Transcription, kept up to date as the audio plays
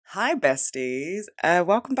Hi, besties.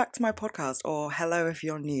 Welcome back to my podcast, or hello if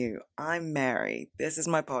you're new. I'm Mary. This is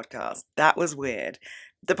my podcast. That was weird.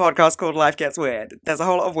 The podcast called Life Gets Weird. There's a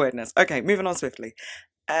whole lot of weirdness. Okay, moving on swiftly.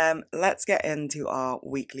 Let's get into our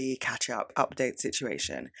weekly catch up update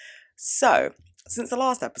situation. So, since the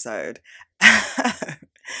last episode,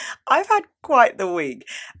 I've had quite the week,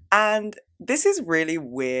 and this is really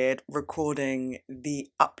weird recording the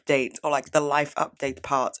update or like the life update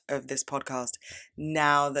part of this podcast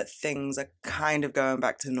now that things are kind of going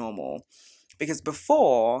back to normal. Because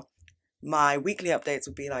before, my weekly updates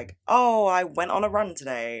would be like, oh, I went on a run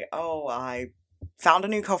today. Oh, I found a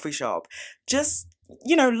new coffee shop. Just,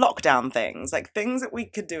 lockdown things, like things that we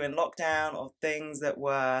could do in lockdown or things that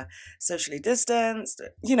were socially distanced.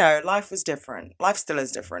 Life was different. Life still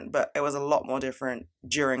is different, but it was a lot more different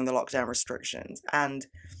during the lockdown restrictions. And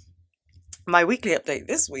my weekly update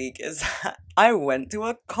this week is that I went to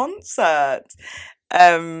a concert.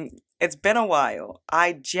 Um, it's been a while.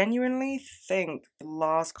 I genuinely think the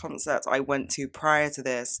last concert I went to prior to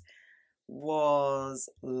this was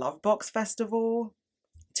Lovebox Festival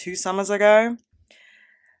 2 summers ago.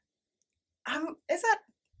 Is that?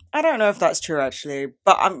 I don't know if that's true actually,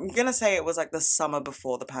 but I'm gonna say it was like the summer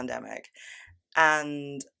before the pandemic,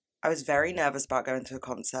 and I was very nervous about going to a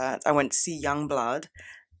concert. I went to see Young Blood,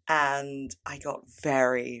 and I got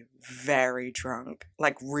very, very drunk,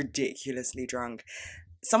 like ridiculously drunk.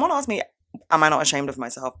 Someone asked me, am I not ashamed of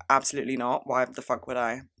myself? Absolutely not. Why the fuck would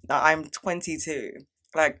I? I'm 22.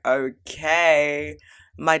 Like, okay.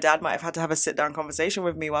 My dad might have had to have a sit down conversation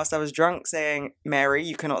with me whilst I was drunk saying, Mary,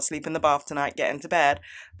 you cannot sleep in the bath tonight, get into bed.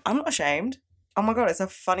 I'm not ashamed. Oh my god, it's a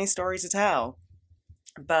funny story to tell.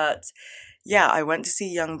 But yeah, I went to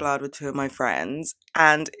see Young Blood with two of my friends,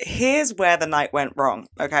 and here's where the night went wrong.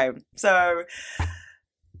 Okay, so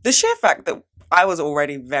the sheer fact that I was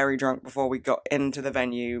already very drunk before we got into the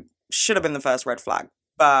venue should have been the first red flag,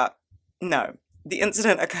 but no. The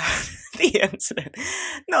incident occurred.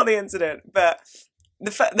 Not the incident, but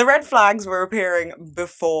the red flags were appearing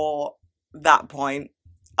before that point.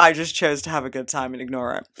 I just chose to have a good time and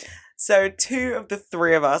ignore it. So two of the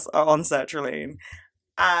three of us are on sertraline,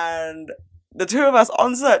 and the two of us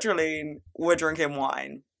on sertraline were drinking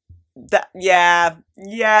wine. Yeah,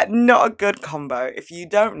 not a good combo. If you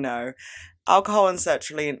don't know, alcohol and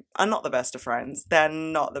sertraline are not the best of friends. They're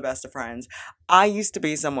not the best of friends. I used to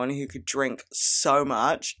be someone who could drink so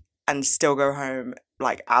much and still go home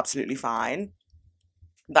like absolutely fine.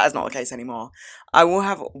 That is not the case anymore. I will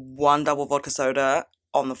have one double vodka soda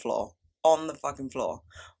on the floor. On the fucking floor.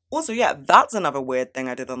 Also, yeah, that's another weird thing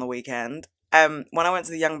I did on the weekend. When I went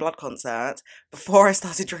to the Young Blood concert, before I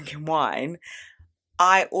started drinking wine,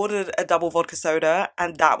 I ordered a double vodka soda,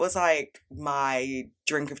 and that was like my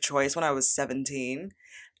drink of choice when I was 17.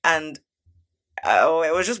 And oh,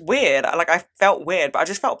 it was just weird. Like, I felt weird, but I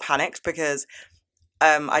just felt panicked because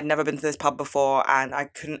I'd never been to this pub before and I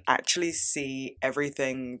couldn't actually see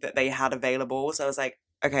everything that they had available. So I was like,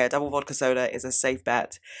 okay, a double vodka soda is a safe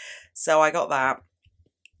bet. So I got that.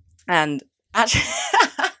 And actually,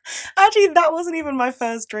 actually, that wasn't even my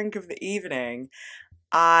first drink of the evening.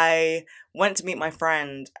 I went to meet my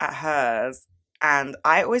friend at hers, and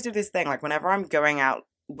I always do this thing like, whenever I'm going out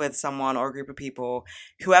with someone or a group of people,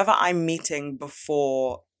 whoever I'm meeting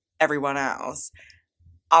before everyone else,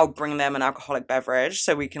 I'll bring them an alcoholic beverage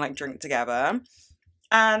so we can like drink together.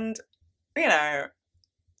 And, you know,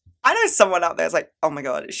 I know someone out there's like, oh my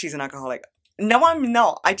god, she's an alcoholic. No, I'm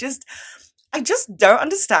not. I just don't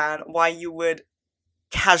understand why you would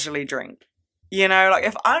casually drink. Like,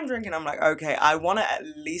 if I'm drinking, I'm like, okay, I want to at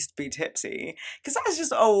least be tipsy because that's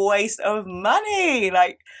just a waste of money.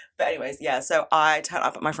 Like, but anyways, yeah. So I turned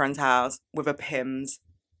up at my friend's house with a Pimm's,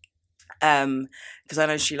 because I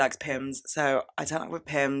know she likes Pimm's. So I turned up with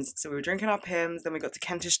Pimm's. So we were drinking our Pimm's. Then we got to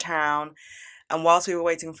Kentish Town, and whilst we were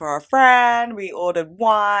waiting for our friend, we ordered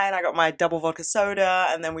wine. I got my double vodka soda,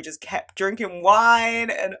 and then we just kept drinking wine.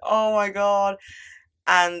 And oh my god!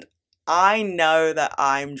 And I know that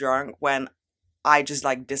I'm drunk when I just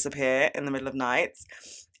like disappear in the middle of nights.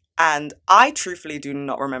 And I truthfully do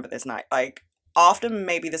not remember this night. Like, after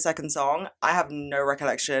maybe the second song, I have no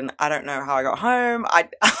recollection. I don't know how I got home. I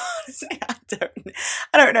honestly,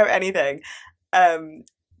 I don't know anything. Um,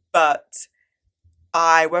 but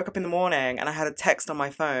I woke up in the morning and I had a text on my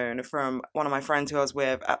phone from one of my friends who I was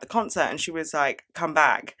with at the concert, and she was like, come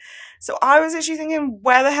back. So I was actually thinking,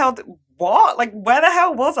 where the hell, what? Like, where the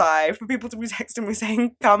hell was I for people to be texting me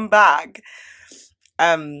saying, come back?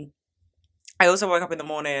 Um, I also woke up in the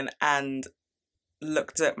morning and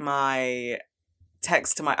looked at my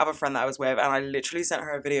text to my other friend that I was with, and I literally sent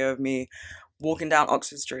her a video of me walking down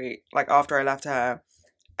Oxford Street, like after I left her,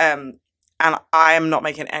 Um, and I am not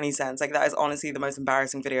making any sense. Like, that is honestly the most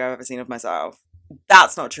embarrassing video I've ever seen of myself.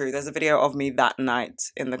 That's not true. There's a video of me that night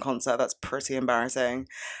in the concert that's pretty embarrassing.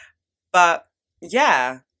 But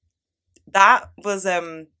yeah, that was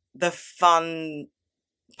the fun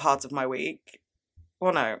part of my week.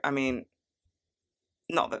 Well, no, I mean,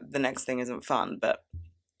 not that the next thing isn't fun, but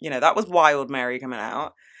that was Wild Mary coming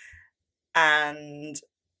out. And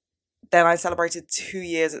then I celebrated 2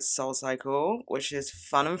 years at Soul Cycle, which is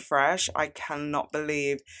fun and fresh. I cannot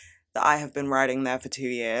believe that I have been riding there for 2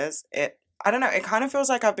 years. I don't know, it kind of feels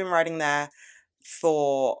like I've been riding there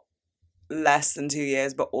for less than 2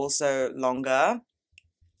 years, but also longer.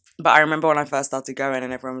 But I remember when I first started going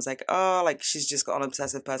and everyone was like, oh, like, she's just got an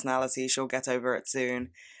obsessive personality. She'll get over it soon.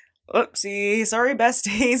 Oopsie, sorry,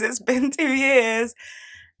 besties. It's been 2 years.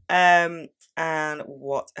 And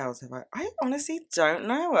what else have I honestly don't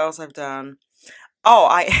know what else I've done. Oh,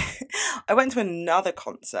 I went to another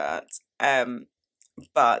concert.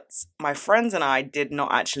 But my friends and I did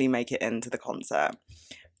not actually make it into the concert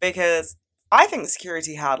because I think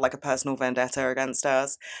security had like a personal vendetta against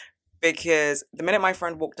us. Because the minute my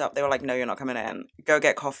friend walked up, they were like, no, you're not coming in. Go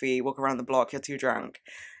get coffee, walk around the block, you're too drunk.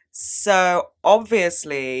 So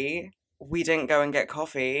obviously, we didn't go and get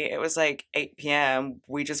coffee. It was like 8 p.m.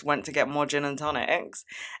 We just went to get more gin and tonics.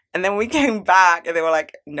 And then we came back and they were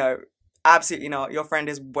like, no, absolutely not. Your friend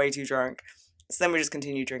is way too drunk. So then we just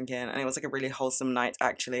continued drinking. And it was like a really wholesome night,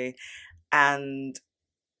 actually. And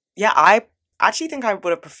yeah, I actually think I would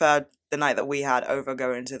have preferred the night that we had over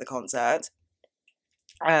going to the concert.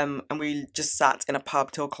 And we just sat in a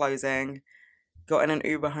pub till closing, got in an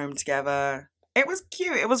Uber home together. It was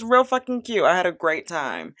cute. It was real fucking cute. I had a great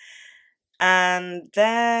time. And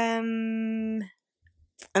then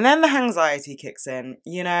the anxiety kicks in,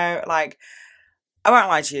 like, I won't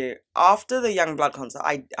lie to you. After the Young Blood concert,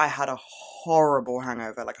 I had a horrible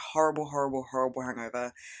hangover, like a horrible, horrible, horrible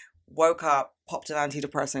hangover. Woke up, popped an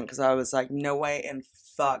antidepressant because I was like, no way in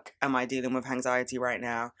fuck am I dealing with anxiety right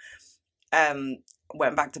now.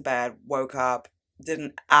 Went back to bed, woke up, did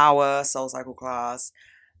an hour Soul Cycle class,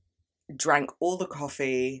 drank all the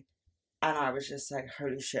coffee, and I was just like,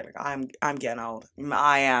 holy shit, like, I'm getting old.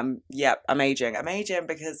 I am, yep, I'm aging. I'm aging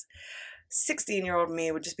because 16-year-old me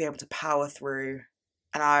would just be able to power through,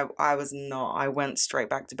 and I was not. I went straight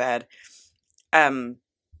back to bed. And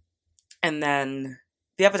then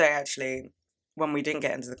the other day, actually, when we didn't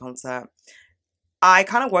get into the concert, I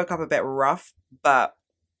kind of woke up a bit rough, but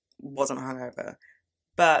wasn't hungover.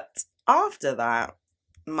 But after that,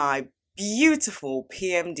 my beautiful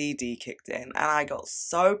PMDD kicked in, and I got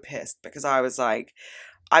so pissed because I was like,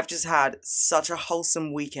 I've just had such a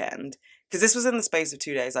wholesome weekend. Because this was in the space of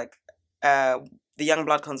 2 days. Like, the Young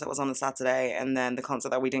Blood concert was on the Saturday, and then the concert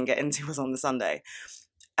that we didn't get into was on the Sunday.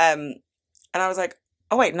 And I was like,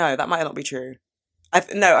 oh wait, no, that might not be true.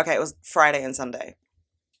 No, okay, it was Friday and Sunday.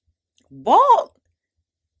 What?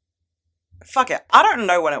 Fuck it. I don't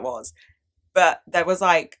know when it was. But there was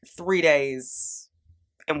like 3 days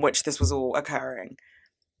in which this was all occurring.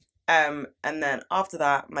 And then after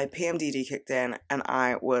that, my PMDD kicked in and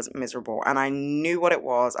I was miserable. And I knew what it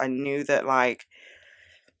was. I knew that, like,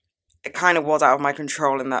 it kind of was out of my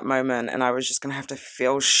control in that moment. And I was just going to have to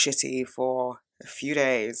feel shitty for a few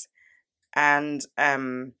days. And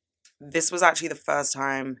this was actually the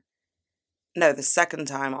second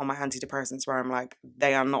time on my antidepressants where I'm like,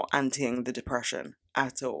 they are not antiing the depression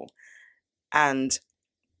at all. And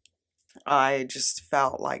I just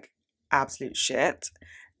felt like absolute shit.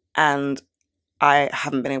 And I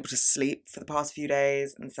haven't been able to sleep for the past few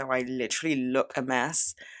days. And so I literally look a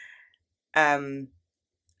mess. And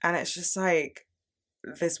it's just like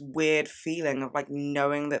this weird feeling of like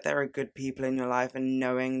knowing that there are good people in your life and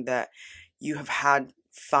knowing that you have had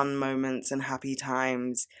fun moments and happy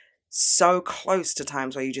times so close to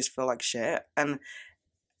times where you just feel like shit. And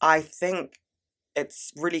I think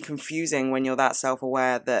it's really confusing when you're that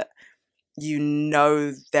self-aware that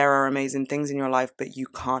there are amazing things in your life, but you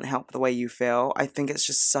can't help the way you feel. I think it's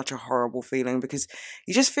just such a horrible feeling because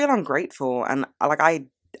you just feel ungrateful. And like,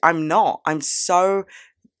 I'm not. I'm so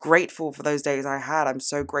grateful for those days I had. I'm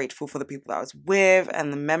so grateful for the people that I was with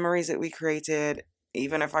and the memories that we created,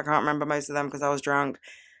 even if I can't remember most of them because I was drunk.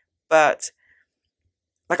 But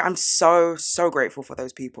like, I'm so, so grateful for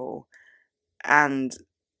those people. And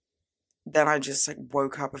then I just like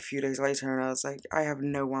woke up a few days later and I was like, I have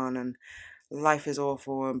no one and life is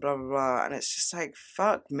awful and blah, blah, blah. And it's just like,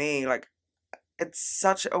 fuck me. Like, it's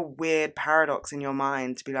such a weird paradox in your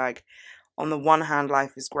mind to be like, on the one hand,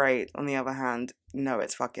 life is great. On the other hand, no,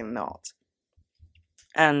 it's fucking not.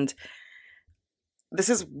 And this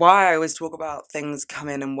is why I always talk about things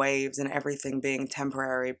coming in waves and everything being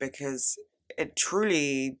temporary, because it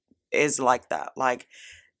truly is like that. Like,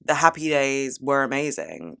 the happy days were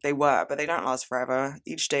amazing. They were, but they don't last forever.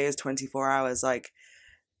 Each day is 24 hours. Like,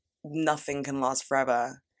 nothing can last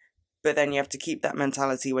forever. But then you have to keep that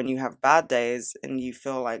mentality when you have bad days and you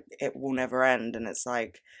feel like it will never end. And it's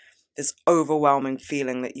like this overwhelming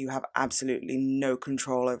feeling that you have absolutely no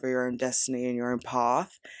control over your own destiny and your own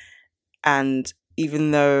path. And even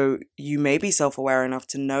though you may be self aware enough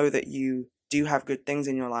to know that you do have good things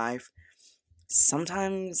in your life,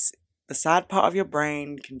 sometimes the sad part of your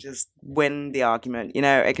brain can just win the argument. You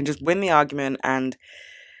know, it can just win the argument, and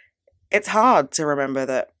it's hard to remember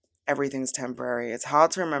that everything's temporary. It's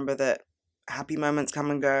hard to remember that happy moments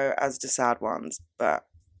come and go, as do sad ones. But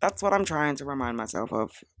that's what I'm trying to remind myself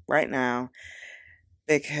of right now,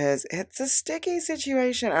 because it's a sticky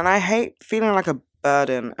situation and I hate feeling like a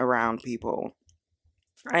burden around people.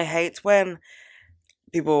 I hate when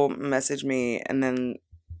people message me and then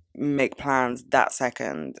make plans that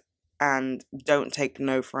second and don't take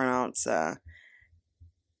no for an answer.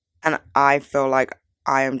 And I feel like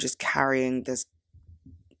I am just carrying this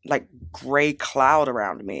like gray cloud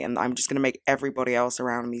around me, and I'm just going to make everybody else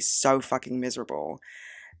around me so fucking miserable.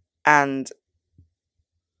 And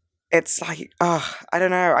it's like, I don't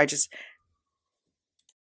know. I just,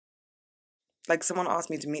 like, someone asked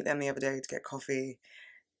me to meet them the other day to get coffee,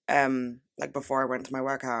 like before I went to my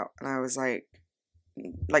workout. And I was like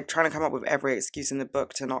trying to come up with every excuse in the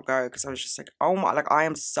book to not go, because I was just like, oh my, like, I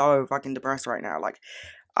am so fucking depressed right now. Like,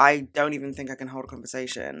 I don't even think I can hold a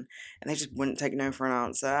conversation. And they just wouldn't take no for an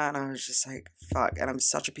answer. And I was just like, fuck. And I'm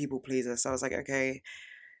such a people pleaser. So I was like, okay,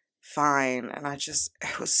 fine. And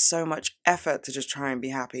it was so much effort to just try and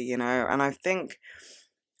be happy, you know? And I think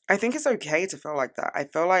it's okay to feel like that. I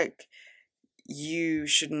feel like you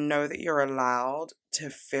should know that you're allowed to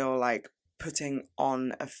feel like putting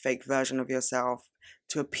on a fake version of yourself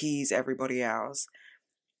to appease everybody else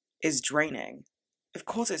is draining. Of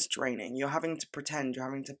course it's draining. You're having to pretend, you're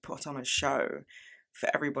having to put on a show for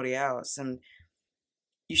everybody else, and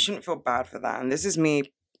you shouldn't feel bad for that. And this is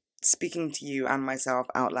me speaking to you and myself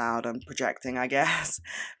out loud and projecting, I guess.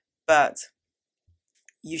 But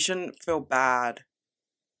you shouldn't feel bad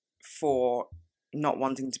for not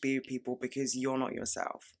wanting to be with people because you're not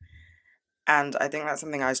yourself. And I think that's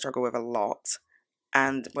something I struggle with a lot.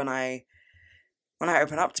 And when I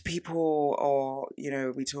open up to people, or, you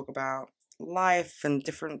know, we talk about life and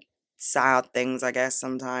different sad things, I guess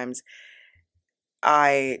sometimes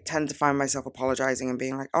I tend to find myself apologizing and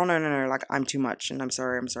being like, oh, no, like, I'm too much and I'm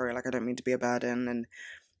sorry, like, I don't mean to be a burden. And,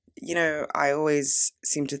 you know, I always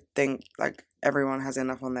seem to think like everyone has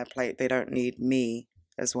enough on their plate. They don't need me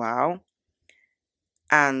as well.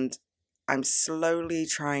 And I'm slowly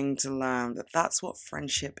trying to learn that that's what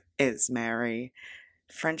friendship is, Mary.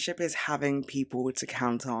 Friendship is having people to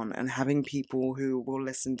count on and having people who will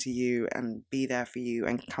listen to you and be there for you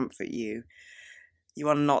and comfort you. You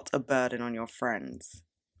are not a burden on your friends.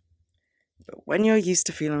 But when you're used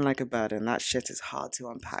to feeling like a burden, that shit is hard to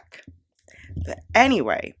unpack. But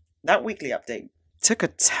anyway, that weekly update took a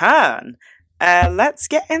turn. Let's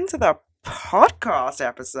get into the podcast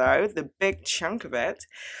episode, the big chunk of it.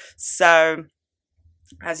 So,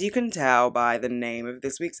 as you can tell by the name of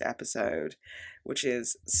this week's episode, which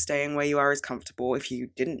is Staying Where You Are is Comfortable. If you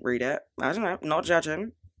didn't read it, I don't know, not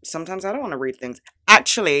judging. Sometimes I don't want to read things.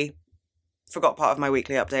 Actually, forgot part of my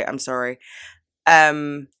weekly update, I'm sorry.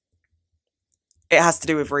 It has to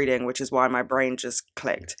do with reading, which is why my brain just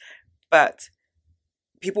clicked. But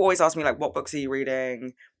people always ask me, like, what books are you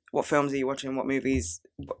reading? What films are you watching? What movies?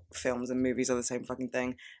 Films and movies are the same fucking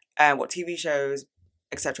thing. And what TV shows,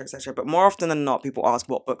 etc., etc. But more often than not, people ask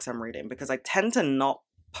what books I'm reading, because I tend to not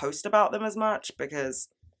post about them as much, because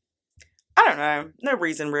I don't know, no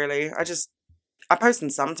reason really. I post them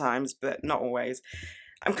sometimes, but not always.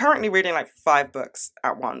 I'm currently reading like 5 books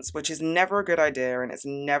at once, which is never a good idea, and it's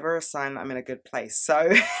never a sign that I'm in a good place.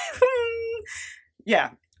 So,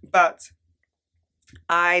 yeah, but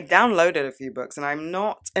I downloaded a few books, and I'm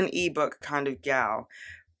not an ebook kind of gal,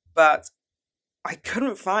 but I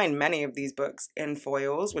couldn't find many of these books in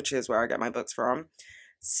foils, which is where I get my books from.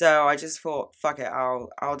 So I just thought, fuck it, I'll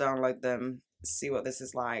download them, see what this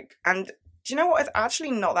is like. And do you know what? It's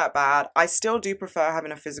actually not that bad. I still do prefer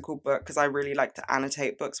having a physical book, because I really like to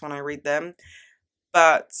annotate books when I read them.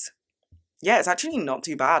 But yeah, it's actually not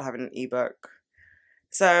too bad having an ebook.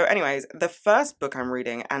 So anyways, the first book I'm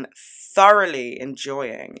reading and thoroughly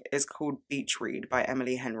enjoying is called Beach Read by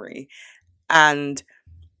Emily Henry. And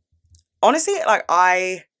honestly, like,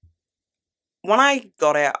 when I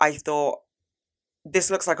got it, I thought,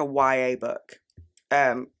 this looks like a YA book.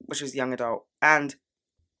 which was young adult. And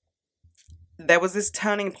there was this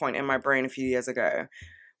turning point in my brain a few years ago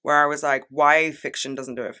where I was like, YA fiction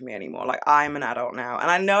doesn't do it for me anymore. Like, I'm an adult now. And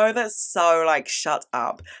I know that's so, like, shut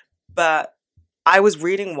up. But I was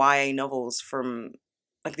reading YA novels from,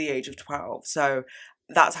 like, the age of 12. So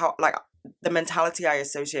that's how, like, the mentality I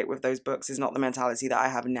associate with those books is not the mentality that I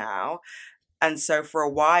have now. And so for a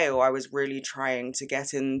while, I was really trying to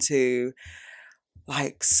get into,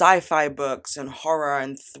 like, sci-fi books and horror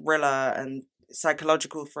and thriller and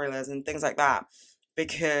psychological thrillers and things like that,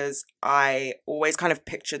 because I always kind of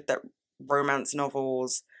pictured that romance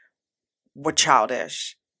novels were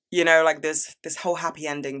childish. You know, like this whole happy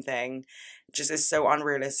ending thing just is so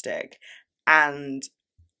unrealistic. And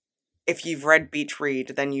if you've read Beach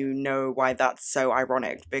Read, then you know why that's so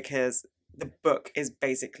ironic, because the book is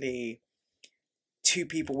basically two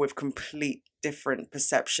people with complete different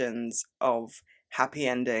perceptions of happy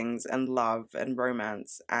endings and love and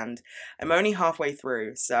romance. And I'm only halfway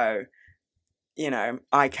through, so, you know,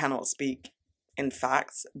 I cannot speak in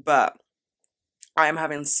facts, but I am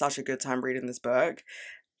having such a good time reading this book.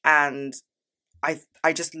 And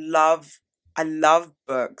I just love, I love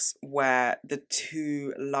books where the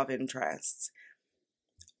two love interests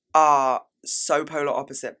are so polar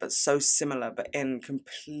opposite but so similar, but in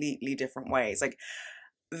completely different ways. Like,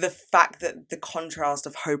 the fact that the contrast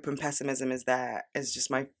of hope and pessimism is there is just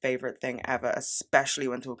my favorite thing ever, especially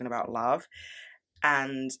when talking about love.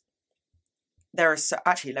 And there are so,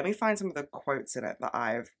 actually, let me find some of the quotes in it that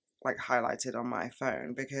I've, like, highlighted on my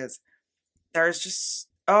phone, because there is just,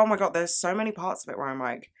 oh my god, there's so many parts of it where I'm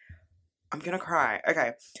like, I'm gonna cry.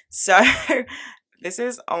 Okay, so this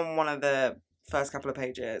is on one of the first couple of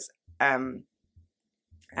pages, and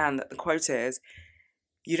the quote is,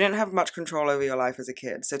 "You didn't have much control over your life as a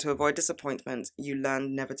kid, so to avoid disappointment, you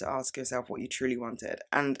learned never to ask yourself what you truly wanted."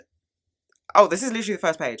 And, oh, this is literally the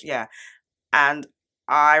first page, yeah. And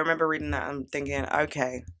I remember reading that and thinking,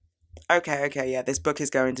 okay, yeah, this book is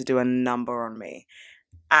going to do a number on me.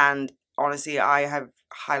 And honestly, I have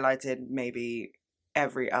highlighted maybe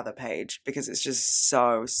every other page because it's just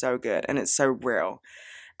so, so good and it's so real.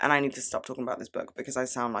 And I need to stop talking about this book because I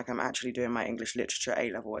sound like I'm actually doing my English literature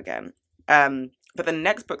A-level again. But the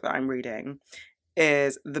next book that I'm reading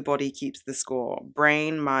is The Body Keeps the Score: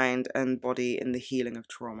 Brain, Mind, and Body in the Healing of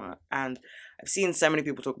Trauma. And I've seen so many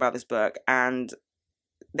people talk about this book, and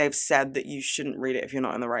they've said that you shouldn't read it if you're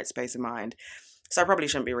not in the right space of mind. So I probably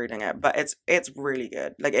shouldn't be reading it, but it's really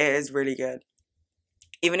good. Like, it is really good.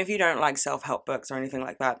 Even if you don't like self-help books or anything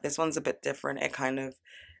like that, this one's a bit different. It kind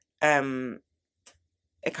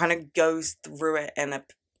of goes through it in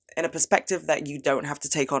a perspective that you don't have to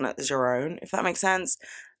take on as your own, if that makes sense.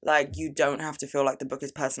 Like, you don't have to feel like the book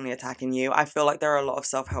is personally attacking you. I feel like there are a lot of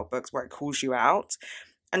self-help books where it calls you out.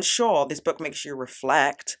 And sure, this book makes you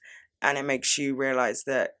reflect, and it makes you realize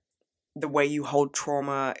that the way you hold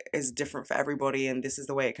trauma is different for everybody, and this is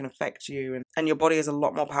the way it can affect you. And your body is a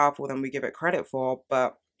lot more powerful than we give it credit for,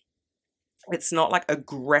 but it's not like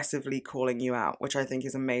aggressively calling you out, which I think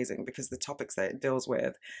is amazing, because the topics that it deals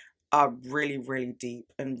with are really, really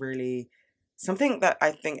deep and really something that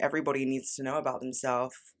I think everybody needs to know about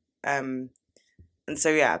themselves. And so,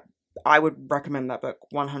 yeah, I would recommend that book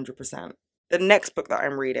 100%. The next book that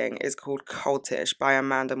I'm reading is called Cultish by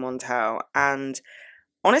Amanda Montell. And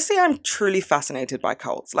honestly, I'm truly fascinated by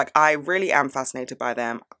cults. Like, I really am fascinated by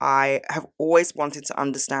them. I have always wanted to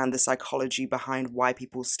understand the psychology behind why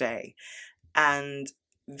people stay. And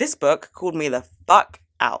this book called me the fuck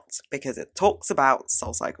out, because it talks about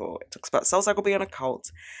SoulCycle. It talks about SoulCycle being a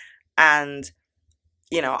cult. And,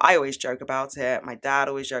 you know, I always joke about it. My dad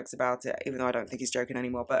always jokes about it, even though I don't think he's joking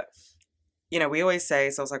anymore. But, you know, we always say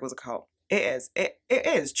SoulCycle's a cult. It is. It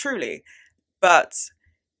is, truly. But,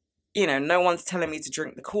 you know, no one's telling me to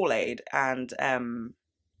drink the Kool-Aid. And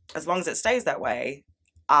as long as it stays that way,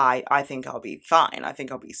 I think I'll be fine. I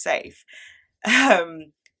think I'll be safe.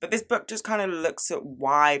 But this book just kind of looks at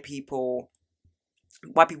why people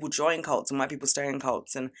join cults and why people stay in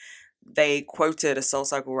cults. And they quoted a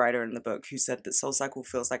SoulCycle writer in the book who said that SoulCycle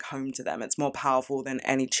feels like home to them. It's more powerful than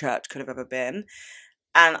any church could have ever been.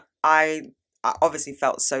 And I obviously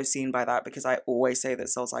felt so seen by that, because I always say that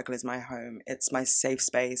SoulCycle is my home. It's my safe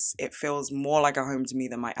space. It feels more like a home to me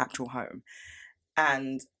than my actual home.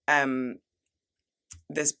 And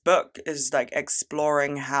this book is like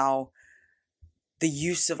exploring how the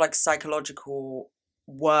use of like psychological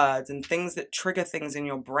words and things that trigger things in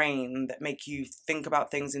your brain that make you think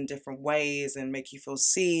about things in different ways and make you feel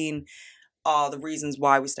seen are the reasons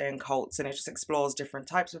why we stay in cults. And it just explores different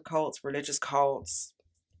types of cults: religious cults,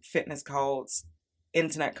 fitness cults,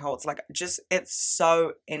 internet cults. Like, just, it's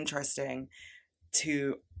so interesting.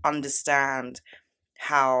 to understand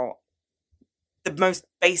how the most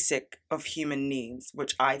basic of human needs,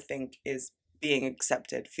 which I think is being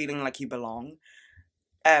accepted, feeling like you belong,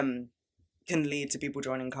 can lead to people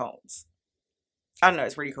joining cults. I don't know,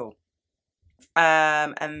 it's really cool.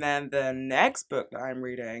 And then the next book that I'm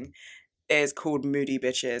reading is called Moody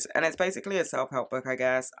Bitches, and it's basically a self-help book, I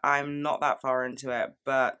guess. I'm not that far into it,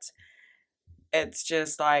 but it's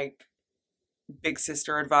just like big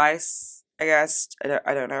sister advice, I guess. I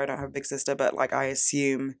don't know, I don't have a big sister, but like I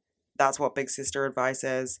assume that's what big sister advice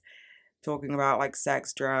is. Talking about like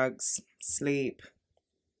sex, drugs, sleep,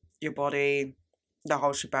 your body, the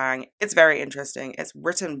whole shebang. It's very interesting. It's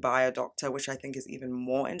written by a doctor, which I think is even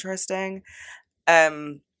more interesting.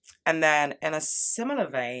 And then in a similar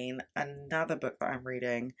vein, another book that I'm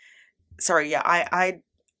reading. Sorry, yeah,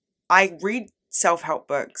 I read self-help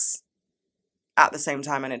books at the same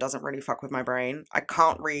time, and it doesn't really fuck with my brain. I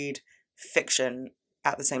can't read fiction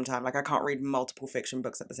at the same time. Like I can't read multiple fiction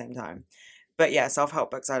books at the same time. But yeah,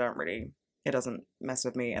 self-help books it doesn't mess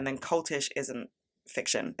with me. And then cultish isn't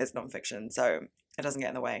fiction, it's non-fiction, so it doesn't get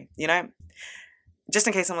in the way, you know? Just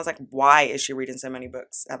in case someone's like, why is she reading so many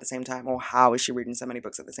books at the same time? Or how is she reading so many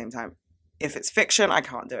books at the same time? If it's fiction, I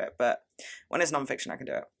can't do it. But when it's non-fiction, I can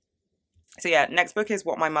do it. So yeah, next book is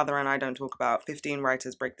What My Mother and I Don't Talk About. 15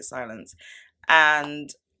 Writers Break the Silence. And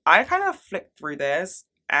I kind of flipped through this,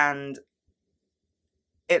 and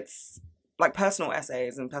it's like personal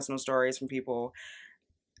essays and personal stories from people.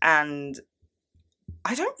 And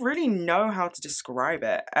I don't really know how to describe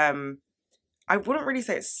it. I wouldn't really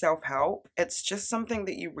say it's self-help. It's just something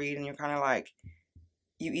that you read and you're kind of like,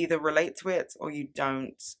 you either relate to it or you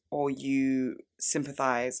don't, or you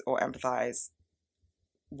sympathize or empathize,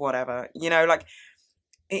 whatever. You know, like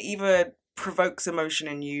it either provokes emotion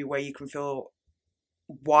in you where you can feel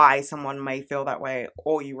why someone may feel that way,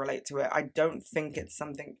 or you relate to it. I don't think it's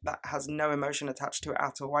something that has no emotion attached to it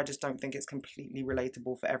at all. I just don't think it's completely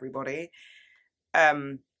relatable for everybody.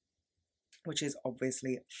 Which is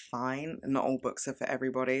obviously fine. Not all books are for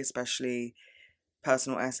everybody, especially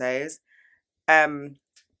personal essays.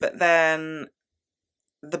 But then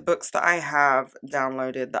the books that I have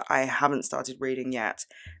downloaded that I haven't started reading yet,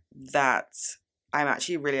 that I'm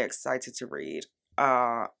actually really excited to read,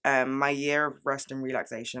 are My Year of Rest and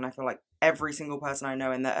Relaxation. I feel like every single person I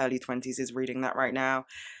know in their early 20s is reading that right now.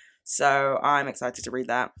 So I'm excited to read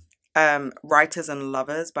that. Writers and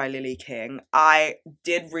Lovers by Lily King. I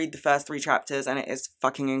did read the first 3 chapters and it is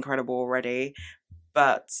fucking incredible already,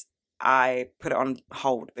 but I put it on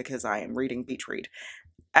hold because I am reading Beach Read.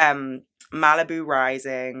 Malibu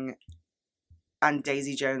Rising and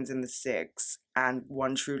Daisy Jones and the Six and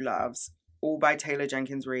One True Loves, all by Taylor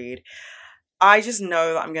Jenkins Reid. I just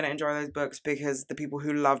know that I'm going to enjoy those books because the people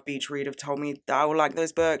who love Beach Read have told me that I will like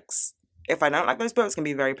those books. If I don't like those books, I'm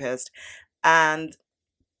going to be very pissed. And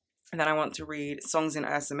then I want to read Songs in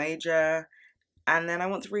Ursa Major. And then I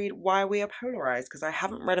want to read Why We Are Polarized, because I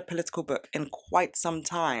haven't read a political book in quite some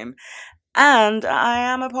time. And I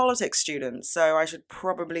am a politics student, so I should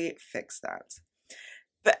probably fix that.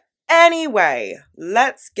 But anyway,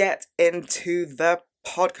 let's get into the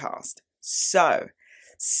podcast. So,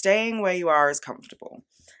 staying where you are is comfortable.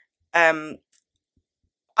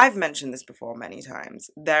 I've mentioned this before many times.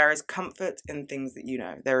 There is comfort in things that you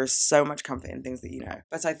know. There is so much comfort in things that you know.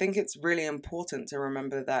 But I think it's really important to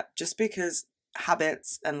remember that just because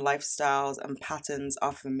habits and lifestyles and patterns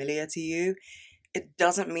are familiar to you, it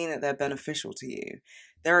doesn't mean that they're beneficial to you.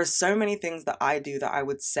 There are so many things that I do that I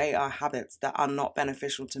would say are habits that are not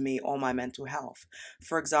beneficial to me or my mental health.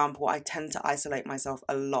 For example, I tend to isolate myself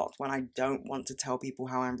a lot when I don't want to tell people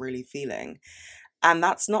how I'm really feeling. And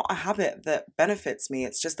that's not a habit that benefits me.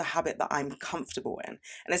 It's just a habit that I'm comfortable in.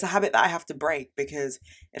 And it's a habit that I have to break because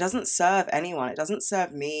it doesn't serve anyone. It doesn't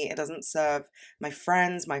serve me. It doesn't serve my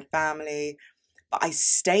friends, my family. But I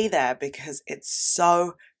stay there because it's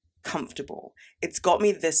so comfortable. It's got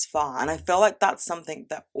me this far. And I feel like that's something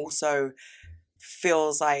that also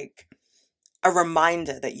feels like a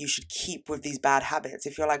reminder that you should keep with these bad habits.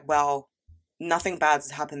 If you're like, well, nothing bad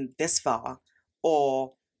has happened this far,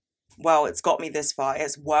 or well, it's got me this far,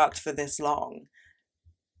 it's worked for this long.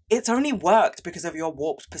 It's only worked because of your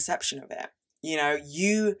warped perception of it. You know,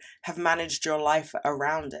 you have managed your life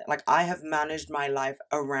around it. Like I have managed my life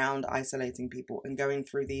around isolating people and going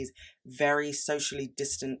through these very socially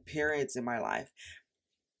distant periods in my life.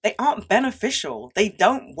 They aren't beneficial. They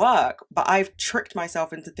don't work, but I've tricked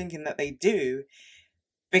myself into thinking that they do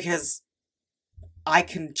because I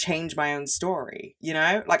can change my own story, you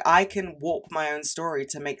know? Like I can warp my own story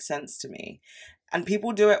to make sense to me. And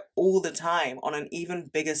people do it all the time on an even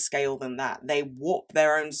bigger scale than that. They warp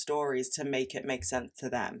their own stories to make it make sense to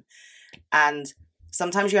them. And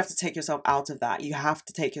sometimes you have to take yourself out of that. You have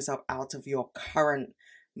to take yourself out of your current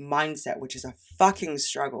mindset, which is a fucking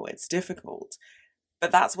struggle. It's difficult.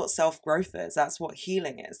 But that's what self-growth is. That's what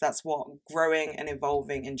healing is. That's what growing and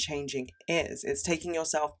evolving and changing is. It's taking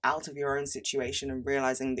yourself out of your own situation and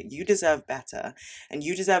realizing that you deserve better, and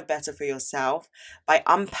you deserve better for yourself by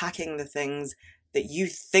unpacking the things that you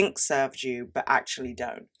think served you but actually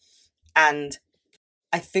don't. And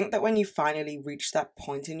I think that when you finally reach that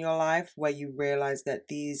point in your life where you realize that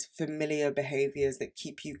these familiar behaviors that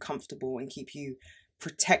keep you comfortable and keep you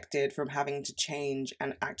protected from having to change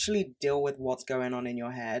and actually deal with what's going on in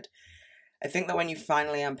your head, I think that when you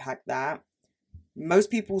finally unpack that,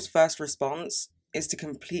 most people's first response is to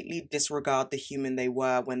completely disregard the human they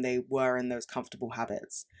were when they were in those comfortable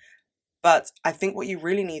habits. But I think what you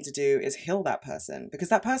really need to do is heal that person, because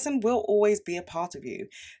that person will always be a part of you.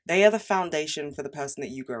 They are the foundation for the person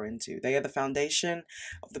that you grow into. They are the foundation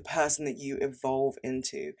of the person that you evolve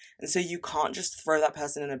into. And so you can't just throw that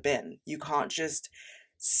person in a bin. You can't just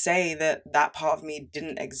say that that part of me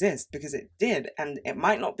didn't exist, because it did. And it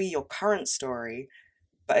might not be your current story,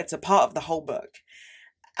 but it's a part of the whole book.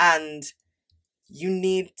 And you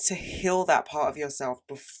need to heal that part of yourself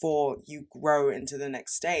before you grow into the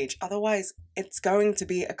next stage. Otherwise, it's going to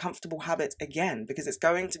be a comfortable habit again, because it's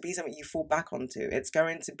going to be something you fall back onto. It's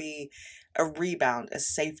going to be a rebound, a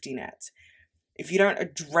safety net. If you don't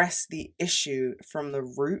address the issue from the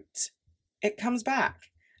root, it comes back.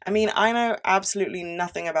 I mean, I know absolutely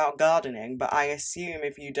nothing about gardening, but I assume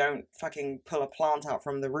if you don't fucking pull a plant out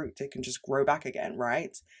from the root, it can just grow back again,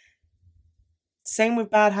 right? Same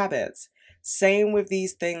with bad habits. Same with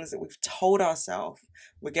these things that we've told ourselves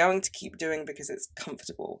we're going to keep doing because it's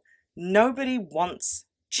comfortable. Nobody wants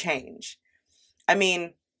change. I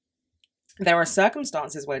mean, there are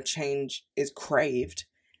circumstances where change is craved,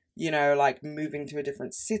 like moving to a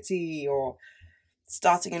different city or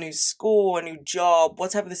starting a new school, a new job,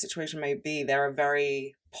 whatever the situation may be. There are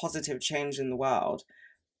very positive change in the world.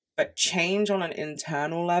 But change on an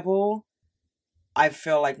internal level, I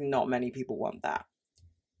feel like not many people want that.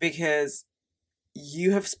 Because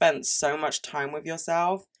you have spent so much time with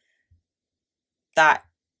yourself that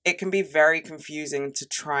it can be very confusing to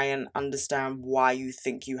try and understand why you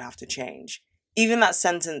think you have to change. Even that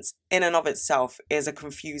sentence in and of itself is a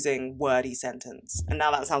confusing, wordy sentence. And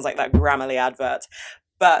now that sounds like that Grammarly advert.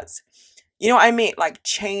 But you know what I mean? Like,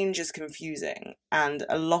 change is confusing, and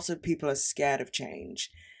a lot of people are scared of change.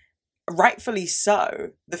 Rightfully so.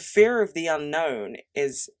 The fear of the unknown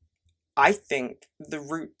is, I think, the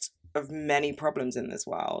root of many problems in this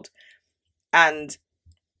world. And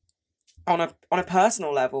on a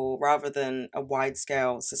personal level, rather than a wide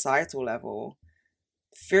scale societal level,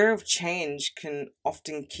 fear of change can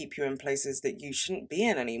often keep you in places that you shouldn't be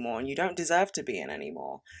in anymore and you don't deserve to be in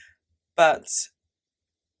anymore. But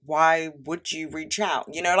why would you reach out?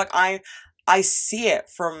 I see it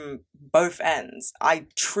from both ends. I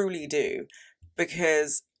truly do,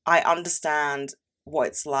 because I understand what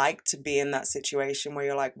it's like to be in that situation where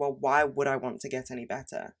you're like, well, why would I want to get any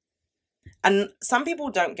better? And some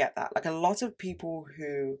people don't get that. Like, a lot of people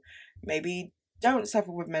who maybe don't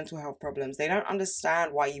suffer with mental health problems, they don't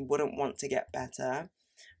understand why you wouldn't want to get better,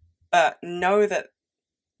 but know that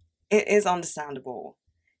it is understandable.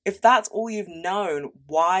 If that's all you've known,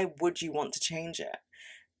 why would you want to change it?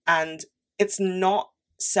 And it's not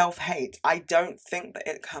self-hate. I don't think that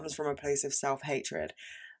it comes from a place of self-hatred.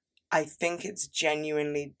 I think it's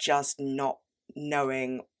genuinely just not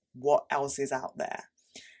knowing what else is out there.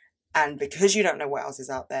 And because you don't know what else is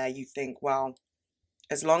out there, you think, well,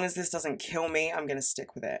 as long as this doesn't kill me, I'm going to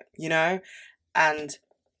stick with it, And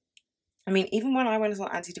I mean, even when I went on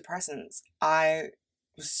antidepressants, I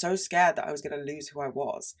was so scared that I was going to lose who I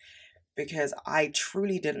was, because I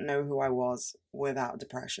truly didn't know who I was without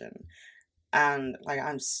depression. And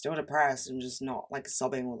I'm still depressed and just not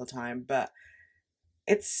sobbing all the time, but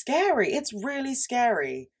it's scary. It's really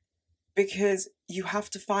scary, because you have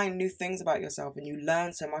to find new things about yourself and you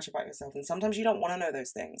learn so much about yourself. And sometimes you don't want to know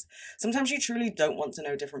those things. Sometimes you truly don't want to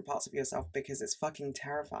know different parts of yourself because it's fucking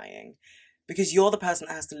terrifying, because you're the person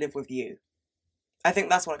that has to live with you. I think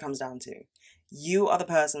that's what it comes down to. You are the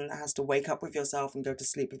person that has to wake up with yourself and go to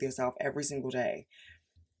sleep with yourself every single day.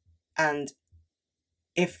 And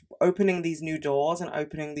if opening these new doors and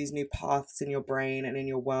opening these new paths in your brain and in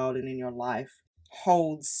your world and in your life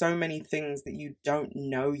holds so many things that you don't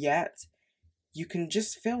know yet, you can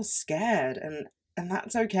just feel scared, and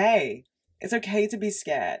that's okay. It's okay to be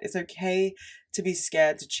scared. It's okay to be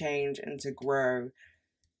scared to change and to grow.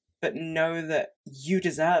 but know that you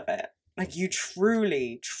deserve it. Like, you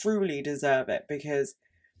truly, truly deserve it, because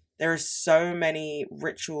there are so many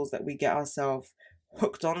rituals that we get ourselves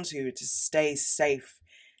hooked onto to stay safe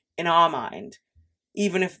in our mind,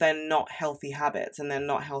 even if they're not healthy habits and they're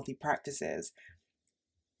not healthy practices.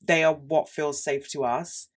 They are what feels safe to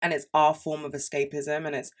us, and it's our form of escapism,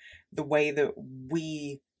 and it's the way that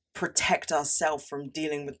we protect ourselves from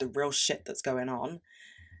dealing with the real shit that's going on.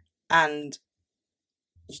 And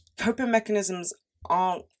coping mechanisms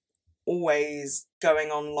aren't always going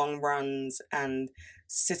on long runs and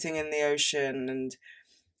sitting in the ocean and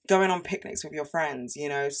going on picnics with your friends. You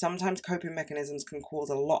know, sometimes coping mechanisms can cause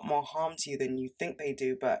a lot more harm to you than you think they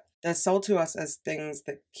do, but they're sold to us as things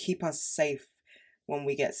that keep us safe when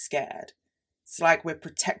we get scared. It's like we're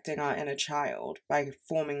protecting our inner child by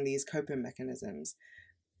forming these coping mechanisms,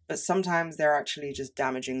 but sometimes they're actually just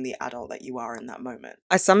damaging the adult that you are in that moment.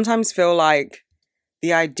 I sometimes feel like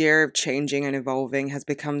the idea of changing and evolving has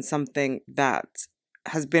become something that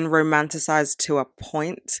has been romanticized to a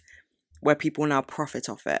point where people now profit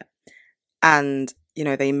off it. And, you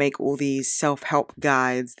know, they make all these self-help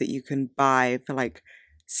guides that you can buy for like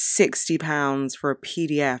 £60 for a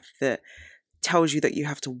PDF that tells you that you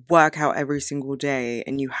have to work out every single day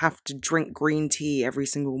and you have to drink green tea every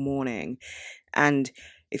single morning. And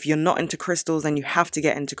if you're not into crystals, then you have to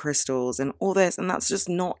get into crystals and all this. And that's just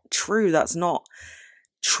not true. That's not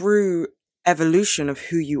true evolution of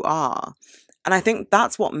who you are. And I think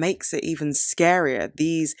that's what makes it even scarier,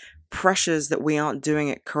 these pressures that we aren't doing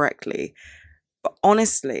it correctly. But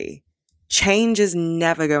honestly, change is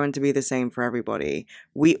never going to be the same for everybody.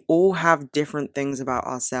 We all have different things about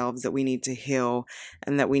ourselves that we need to heal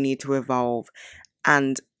and that we need to evolve.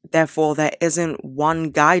 And therefore, there isn't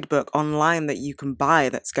one guidebook online that you can buy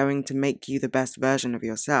that's going to make you the best version of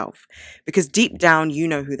yourself. Because deep down, you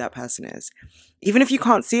know who that person is. Even if you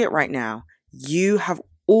can't see it right now, you have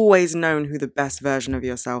always known who the best version of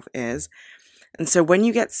yourself is. And so when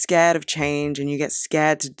you get scared of change and you get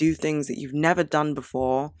scared to do things that you've never done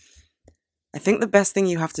before, I think the best thing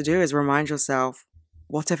you have to do is remind yourself,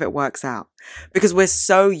 what if it works out? Because we're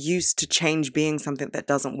so used to change being something that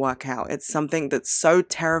doesn't work out. It's something that's so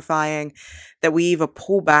terrifying that we either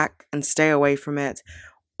pull back and stay away from it,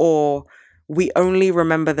 or we only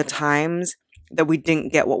remember the times that we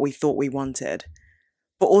didn't get what we thought we wanted.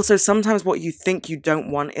 But also sometimes what you think you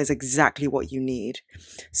don't want is exactly what you need.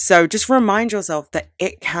 So just remind yourself that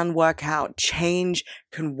it can work out. Change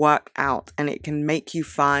can work out, and it can make you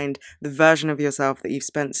find the version of yourself that you've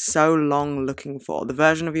spent so long looking for. The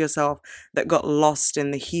version of yourself that got lost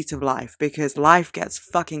in the heat of life, because life gets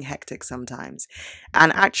fucking hectic sometimes.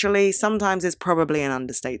 And actually, sometimes it's probably an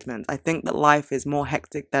understatement. I think that life is more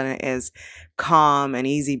hectic than it is calm and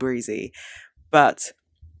easy breezy. But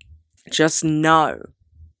just know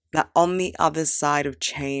that on the other side of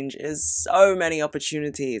change is so many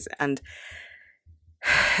opportunities, and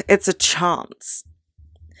it's a chance.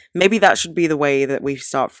 Maybe that should be the way that we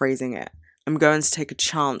start phrasing it. I'm going to take a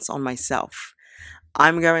chance on myself.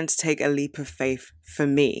 I'm going to take a leap of faith for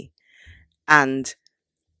me. And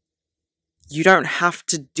you don't have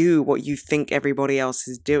to do what you think everybody else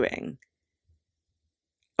is doing.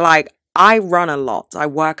 Like, I run a lot. I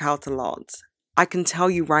work out a lot. I can tell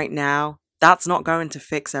you right now, that's not going to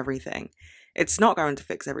fix everything. It's not going to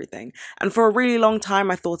fix everything. And for a really long time,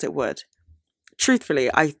 I thought it would. Truthfully,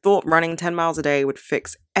 I thought running 10 miles a day would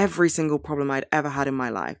fix every single problem I'd ever had in my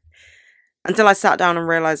life. Until I sat down and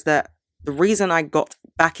realized that the reason I got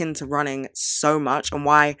back into running so much, and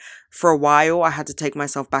why for a while I had to take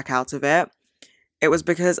myself back out of it, it was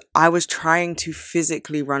because I was trying to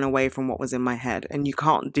physically run away from what was in my head. And you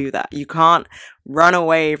can't do that. You can't run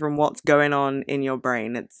away from what's going on in your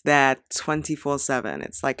brain. It's there 24/7.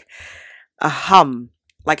 It's like a hum,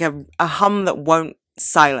 like a hum that won't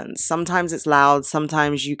silence. Sometimes it's loud.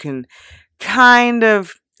 Sometimes you can kind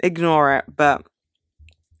of ignore it, but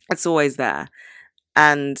it's always there.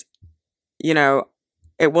 And, you know,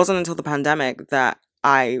 it wasn't until the pandemic that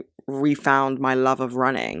I refound my love of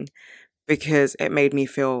running, because it made me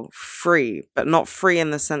feel free, but not free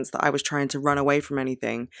in the sense that I was trying to run away from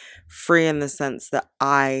anything. Free in the sense that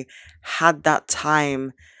I had that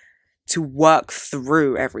time to work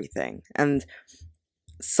through everything. And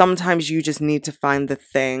sometimes you just need to find the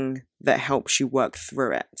thing that helps you work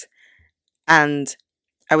through it. And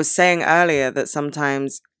I was saying earlier that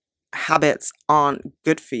sometimes habits aren't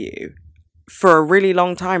good for you. For a really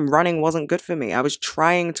long time, running wasn't good for me. I was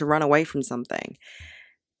trying to run away from something.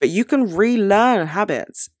 But you can relearn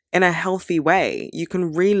habits in a healthy way. You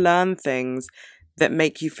can relearn things that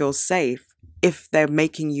make you feel safe if they're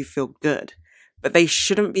making you feel good. but they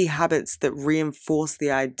shouldn't be habits that reinforce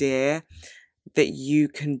the idea that you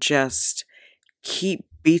can just keep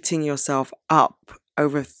beating yourself up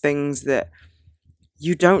over things that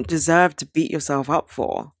you don't deserve to beat yourself up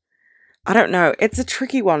for. I don't know. It's a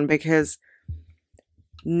tricky one because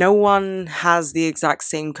no one has the exact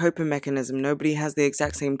same coping mechanism. Nobody has the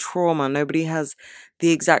exact same trauma. Nobody has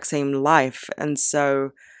the exact same life. And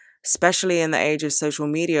so, especially in the age of social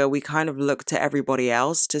media, we kind of look to everybody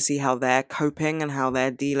else to see how they're coping and how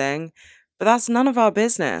they're dealing. But that's none of our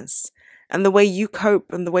business. And the way you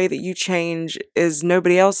cope and the way that you change is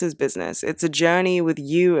nobody else's business. It's a journey with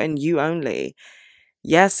you and you only.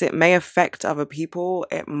 Yes, it may affect other people.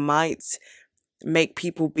 It might make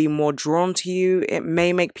people be more drawn to you. It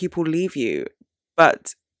may make people leave you,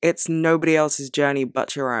 but it's nobody else's journey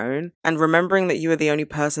but your own. And remembering that you are the only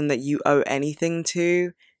person that you owe anything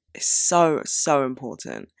to is so, so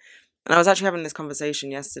important. And I was actually having this conversation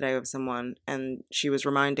yesterday with someone, and she was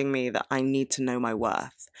reminding me that I need to know my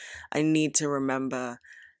worth. I need to remember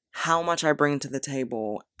how much I bring to the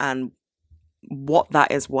table and what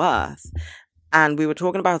that is worth. And we were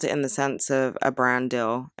talking about it in the sense of a brand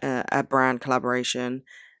deal, a brand collaboration.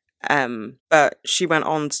 But she went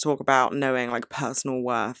on to talk about knowing like personal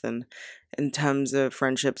worth and in terms of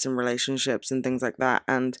friendships and relationships and things like that.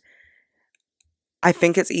 And I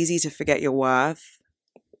think it's easy to forget your worth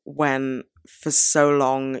when for so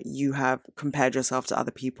long you have compared yourself to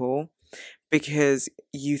other people because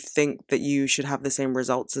you think that you should have the same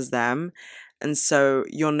results as them. And so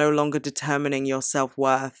you're no longer determining your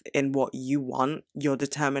self-worth in what you want. You're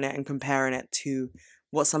determining it and comparing it to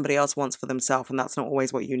what somebody else wants for themselves. And that's not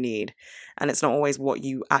always what you need. And it's not always what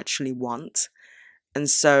you actually want. And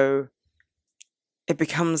so it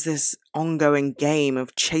becomes this ongoing game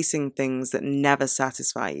of chasing things that never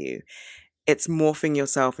satisfy you. It's morphing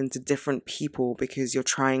yourself into different people because you're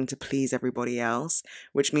trying to please everybody else,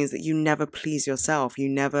 which means that you never please yourself. You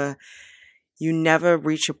never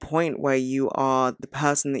reach a point where you are the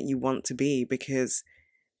person that you want to be because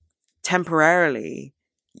temporarily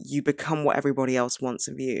you become what everybody else wants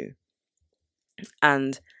of you.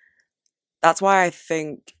 And that's why I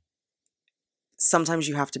think sometimes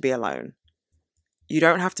you have to be alone. You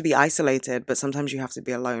don't have to be isolated, but sometimes you have to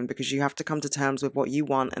be alone because you have to come to terms with what you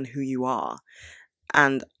want and who you are.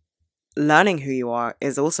 And learning who you are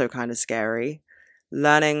is also kind of scary.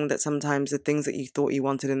 Learning that sometimes the things that you thought you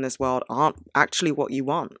wanted in this world aren't actually what you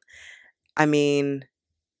want. I mean,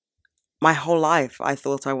 my whole life, I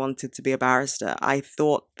thought I wanted to be a barrister. I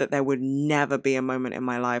thought that there would never be a moment in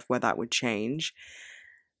my life where that would change.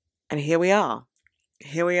 And here we are.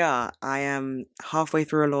 Here we are. I am halfway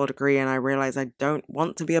through a law degree and I realize I don't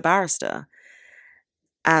want to be a barrister.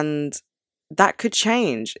 And that could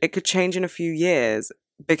change. It could change in a few years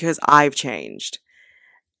because I've changed.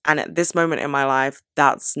 And at this moment in my life,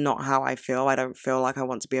 that's not how I feel. I don't feel like I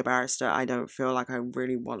want to be a barrister. I don't feel like I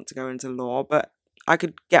really want to go into law. But I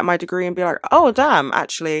could get my degree and be like, oh, damn,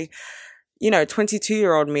 actually,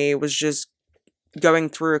 22-year-old me was just going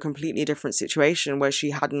through a completely different situation where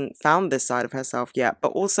she hadn't found this side of herself yet.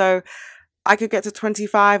 But also, I could get to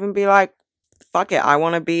 25 and be like, fuck it, I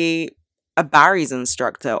want to be a Barry's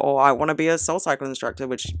instructor or I want to be a SoulCycle instructor,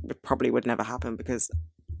 which probably would never happen because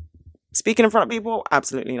speaking in front of people,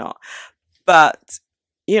 absolutely not. But,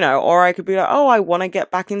 or I could be like, oh, I want to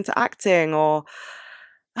get back into acting or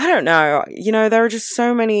I don't know. There are just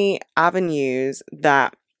so many avenues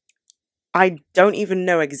that I don't even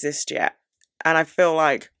know exist yet. And I feel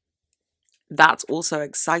like that's also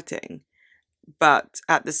exciting. But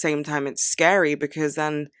at the same time, it's scary because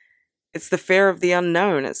then it's the fear of the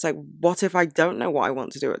unknown. It's like, what if I don't know what I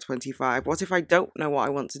want to do at 25? What if I don't know what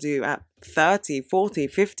I want to do at 30, 40,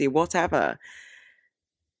 50, whatever?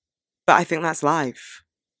 But I think that's life.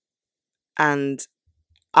 And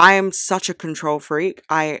I am such a control freak.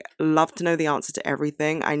 I love to know the answer to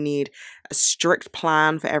everything. I need a strict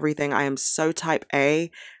plan for everything. I am so type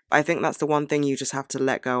A. But I think that's the one thing you just have to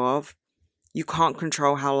let go of. You can't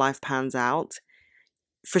control how life pans out.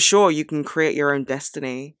 For sure, you can create your own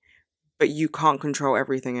destiny, but you can't control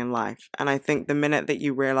everything in life. And I think the minute that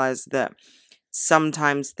you realize that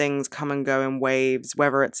sometimes things come and go in waves,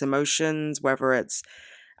 whether it's emotions, whether it's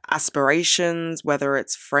aspirations, whether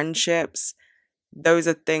it's friendships, those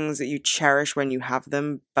are things that you cherish when you have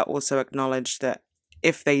them, but also acknowledge that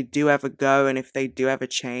if they do ever go and if they do ever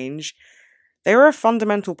change, they are a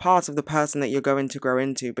fundamental part of the person that you're going to grow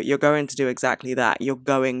into, but you're going to do exactly that. You're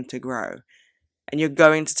going to grow. And you're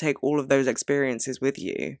going to take all of those experiences with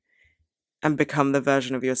you and become the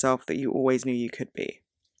version of yourself that you always knew you could be.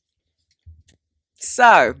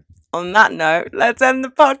 So, on that note, let's end the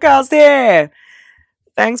podcast here.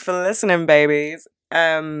 Thanks for listening, babies.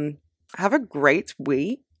 Have a great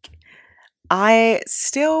week. I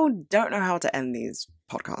still don't know how to end these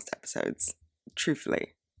podcast episodes,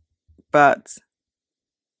 truthfully. But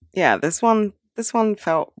yeah, this one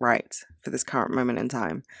felt right for this current moment in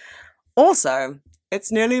time. Also,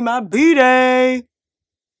 it's nearly my B-day.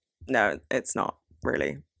 No, it's not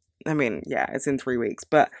really. I mean, yeah, it's in 3 weeks,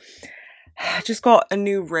 but I just got a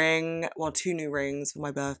new ring. Well, 2 new rings for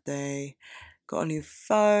my birthday. Got a new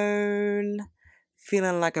phone.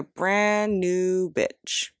 Feeling like a brand new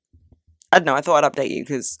bitch. I don't know, I thought I'd update you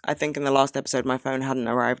because I think in the last episode my phone hadn't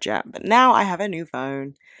arrived yet. But now I have a new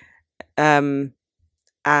phone. And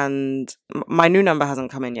my new number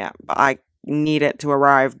hasn't come in yet, but I need it to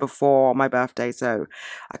arrive before my birthday so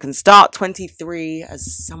I can start 23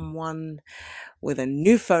 as someone with a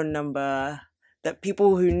new phone number that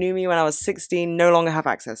people who knew me when I was 16 no longer have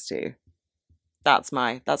access to. That's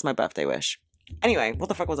my birthday wish. Anyway, what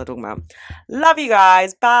the fuck was I talking about? Love you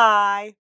guys. Bye.